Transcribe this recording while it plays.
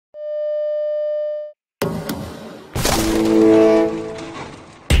In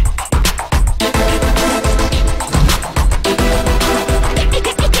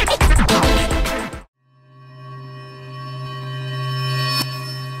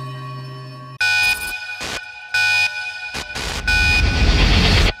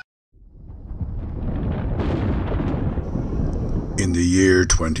the year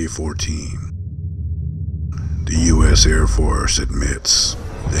 2014, the U.S. Air Force admits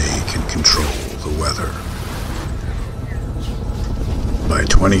they can control the weather. By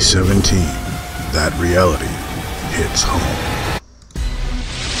 2017, that reality hits home.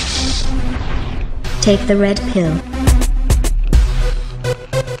 Take the red pill.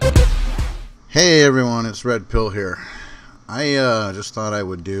 Hey everyone, it's Red Pill here. I just thought I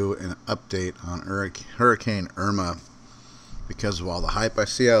would do an update on Hurricane Irma because of all the hype I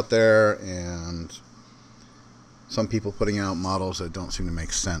see out there and some people putting out models that don't seem to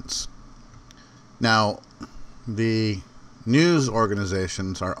make sense. Now, the news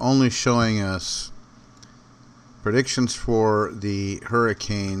organizations are only showing us predictions for the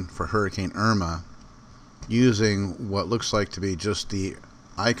hurricane, for Hurricane Irma, using what looks like to be just the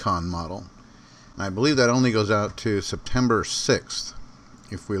icon model. And I believe that only goes out to September 6th.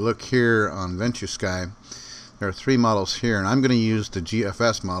 If we look here on VentuSky, there are 3 models here, and I'm going to use the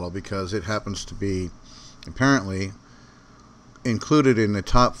GFS model because it happens to be apparently included in the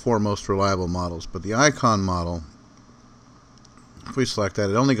top 4 most reliable models. But the icon model, if we select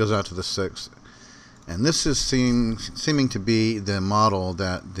that, it only goes out to the 6th. And this is seeming to be the model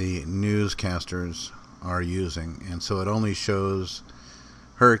that the newscasters are using. And so it only shows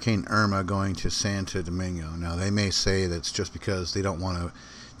Hurricane Irma going to Santo Domingo. Now, they may say that's just because they don't want to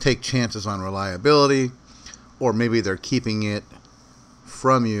take chances on reliability, or maybe they're keeping it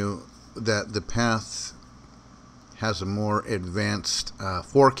from you that the path has a more advanced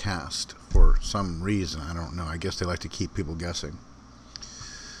forecast for some reason. I don't know. I guess they like to keep people guessing.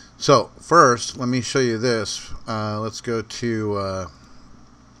 So first, let me show you this. Let's go to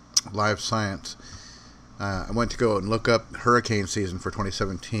Live Science. I went to go and look up hurricane season for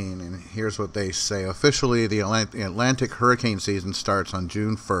 2017, and here's what they say. Officially, the Atlantic hurricane season starts on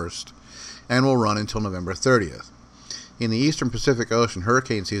June 1st and will run until November 30th. In the Eastern Pacific Ocean,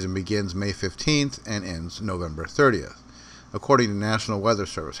 hurricane season begins May 15th and ends November 30th, according to National Weather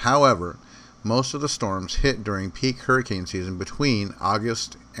Service. However, most of the storms hit during peak hurricane season between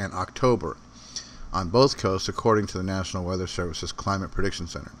August and October on both coasts, according to the National Weather Service's Climate Prediction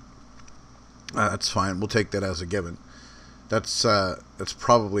Center. That's fine. We'll take that as a given. That's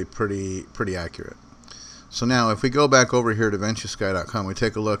probably pretty accurate. So now, if we go back over here to VentuSky.com, we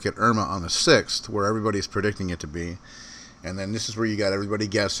take a look at Irma on the 6th, where everybody's predicting it to be. And then this is where you got everybody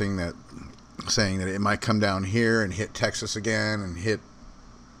guessing that, saying that it might come down here and hit Texas again and hit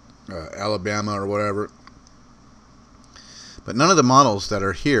Alabama or whatever. But none of the models that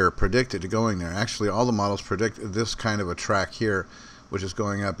are here predicted going there. Actually, all the models predict this kind of a track here, which is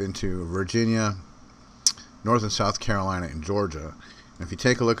going up into Virginia, North and South Carolina, and Georgia. And if you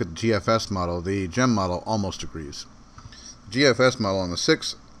take a look at the GFS model, the GEM model almost agrees. The GFS model on the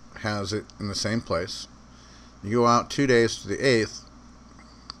 6th has it in the same place. You go out 2 days to the 8th.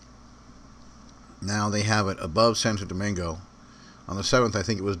 Now they have it above Santo Domingo. On the 7th, I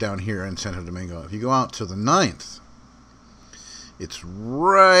think it was down here in Santo Domingo. If you go out to the 9th, it's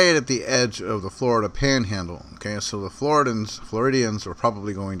right at the edge of the Florida Panhandle. Okay, so the Floridians are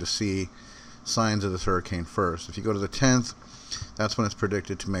probably going to see signs of this hurricane first. If you go to the 10th, that's when it's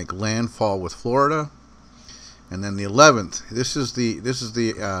predicted to make landfall with Florida. And then the 11th, this is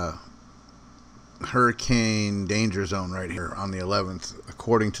the hurricane danger zone right here on the 11th,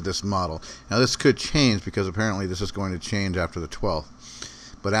 according to this model. Now this could change because apparently this is going to change after the 12th.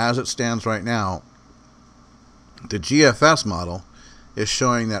 But as it stands right now, the GFS model is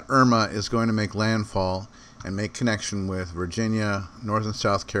showing that Irma is going to make landfall and make connection with Virginia, North and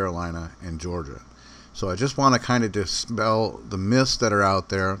South Carolina, and Georgia. So I just want to kind of dispel the myths that are out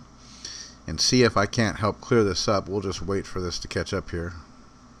there and see if I can't help clear this up. We'll just wait for this to catch up here.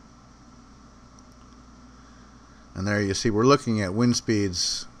 And there you see we're looking at wind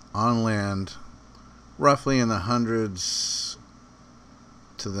speeds on land roughly in the hundreds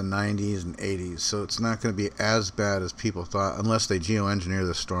to the 90s and 80s. So it's not going to be as bad as people thought, unless they geoengineer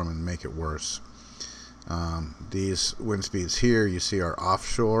the storm and make it worse. These wind speeds here you see are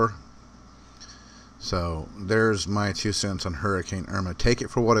offshore. So there's my 2 cents on Hurricane Irma. Take it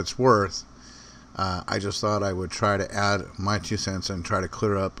for what it's worth. I just thought I would try to add my 2 cents and try to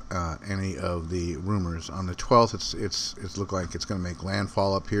clear up any of the rumors. On the 12th, it's looked like it's going to make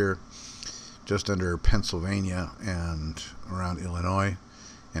landfall up here, just under Pennsylvania and around Illinois,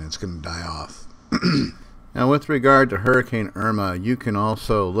 and it's going to die off. Now, with regard to Hurricane Irma, you can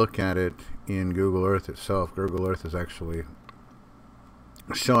also look at it in Google Earth itself. Google Earth is actually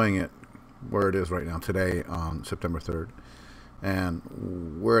showing it where it is right now, today on September 3rd.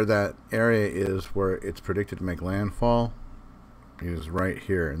 And where that area is where it's predicted to make landfall is right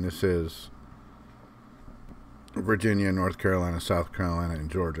here. And this is Virginia, North Carolina, South Carolina, and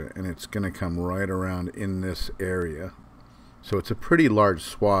Georgia. And it's going to come right around in this area. So it's a pretty large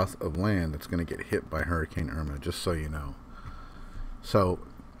swath of land that's going to get hit by Hurricane Irma, just so you know. So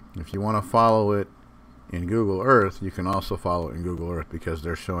if you want to follow it in Google Earth, you can also follow it in Google Earth because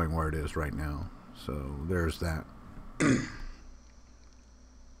they're showing where it is right now. So there's that.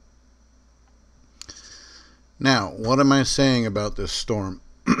 Now, what am I saying about this storm?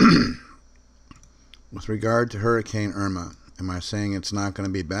 With regard to Hurricane Irma, am I saying it's not going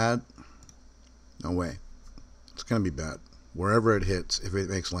to be bad? No way. It's going to be bad. Wherever it hits, if it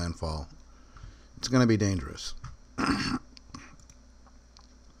makes landfall, it's going to be dangerous. The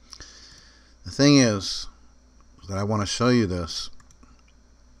thing is that I want to show you this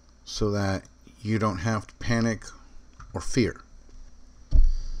so that you don't have to panic or fear.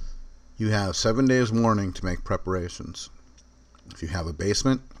 You have 7 days warning to make preparations. If you have a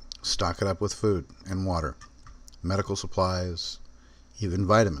basement, stock it up with food and water, medical supplies, even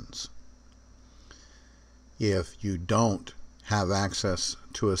vitamins. If you don't have access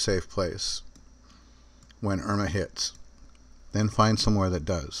to a safe place when Irma hits, then find somewhere that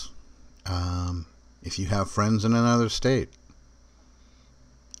does. If you have friends in another state,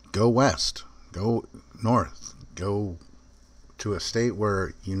 go west, go north, go to a state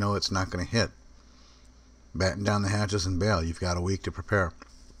where you know it's not going to hit. Batten down the hatches and bail. You've got a week to prepare.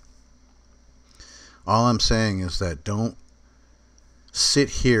 All I'm saying is that don't sit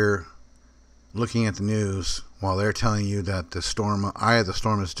here looking at the news while they're telling you that the storm, eye of the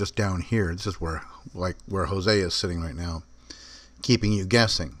storm, is just down here. This is where Jose is sitting right now, keeping you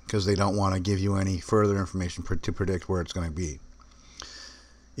guessing because they don't want to give you any further information to predict where it's going to be.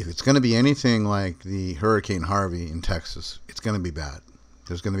 If it's going to be anything like the Hurricane Harvey in Texas, it's going to be bad.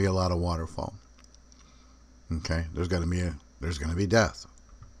 There's going to be a lot of waterfall. Okay, there's going to be death.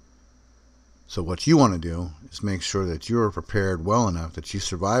 So what you want to do is make sure that you are prepared well enough that you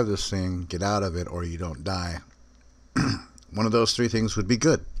survive this thing, get out of it, or you don't die. One of those three things would be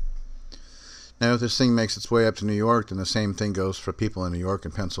good. Now, if this thing makes its way up to New York, then the same thing goes for people in New York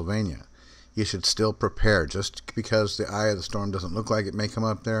and Pennsylvania. You should still prepare. Just because the eye of the storm doesn't look like it may come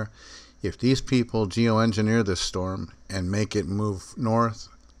up there, if these people geoengineer this storm and make it move north,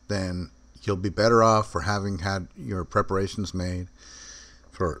 then you'll be better off for having had your preparations made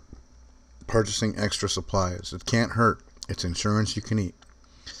for purchasing extra supplies. It can't hurt. It's insurance you can eat.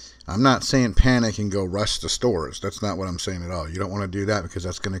 I'm not saying panic and go rush to stores. That's not what I'm saying at all. You don't want to do that because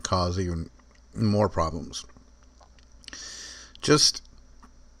that's going to cause even more problems. Just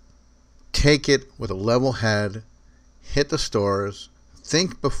take it with a level head. Hit the stores.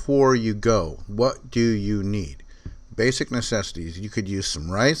 Think before you go. What do you need? Basic necessities. You could use some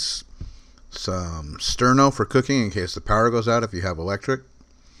rice, some sterno for cooking in case the power goes out if you have electric,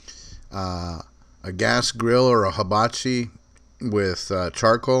 a gas grill or a hibachi with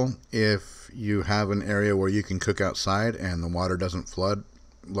charcoal if you have an area where you can cook outside and the water doesn't flood,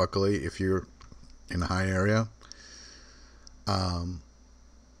 luckily, if you're in a high area.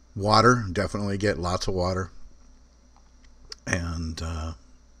 Water, definitely get lots of water. And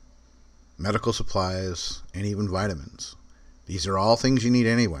medical supplies and even vitamins. These are all things you need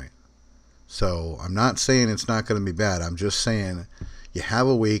anyway. So I'm not saying it's not going to be bad. I'm just saying you have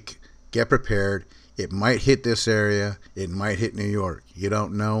a week. Get prepared. It might hit this area. It might hit New York. You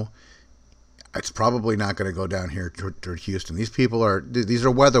don't know. It's probably not going to go down here to Houston. These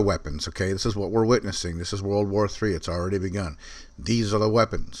are weather weapons, okay? This is what we're witnessing. This is World War III. It's already begun. These are the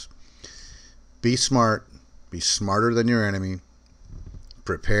weapons. Be smart. Be smarter than your enemy.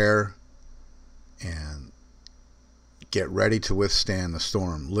 Prepare and get ready to withstand the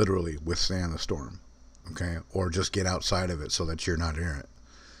storm. Literally withstand the storm, okay? Or just get outside of it so that you're not near it.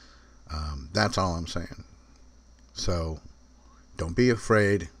 That's all I'm saying. So don't be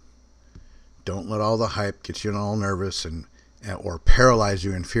afraid. Don't let all the hype get you all nervous or paralyze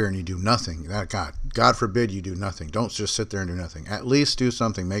you in fear and you do nothing. God forbid you do nothing. Don't just sit there and do nothing. At least do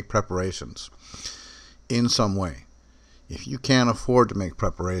something. Make preparations in some way. If you can't afford to make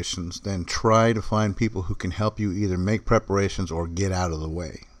preparations, then try to find people who can help you either make preparations or get out of the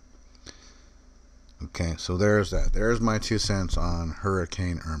way. Okay, so there's that. There's my 2 cents on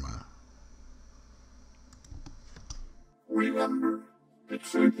Hurricane Irma. Remember, the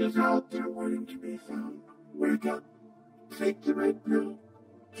truth is out there waiting to be found. Wake up, take the red pill,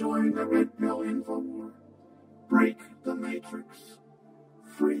 join the Red Pill Info War. Break the matrix.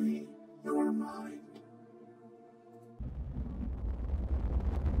 Free your mind.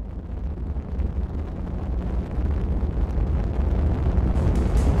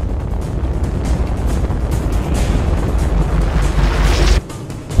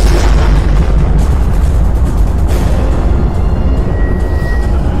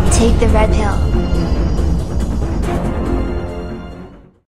 Take the red pill.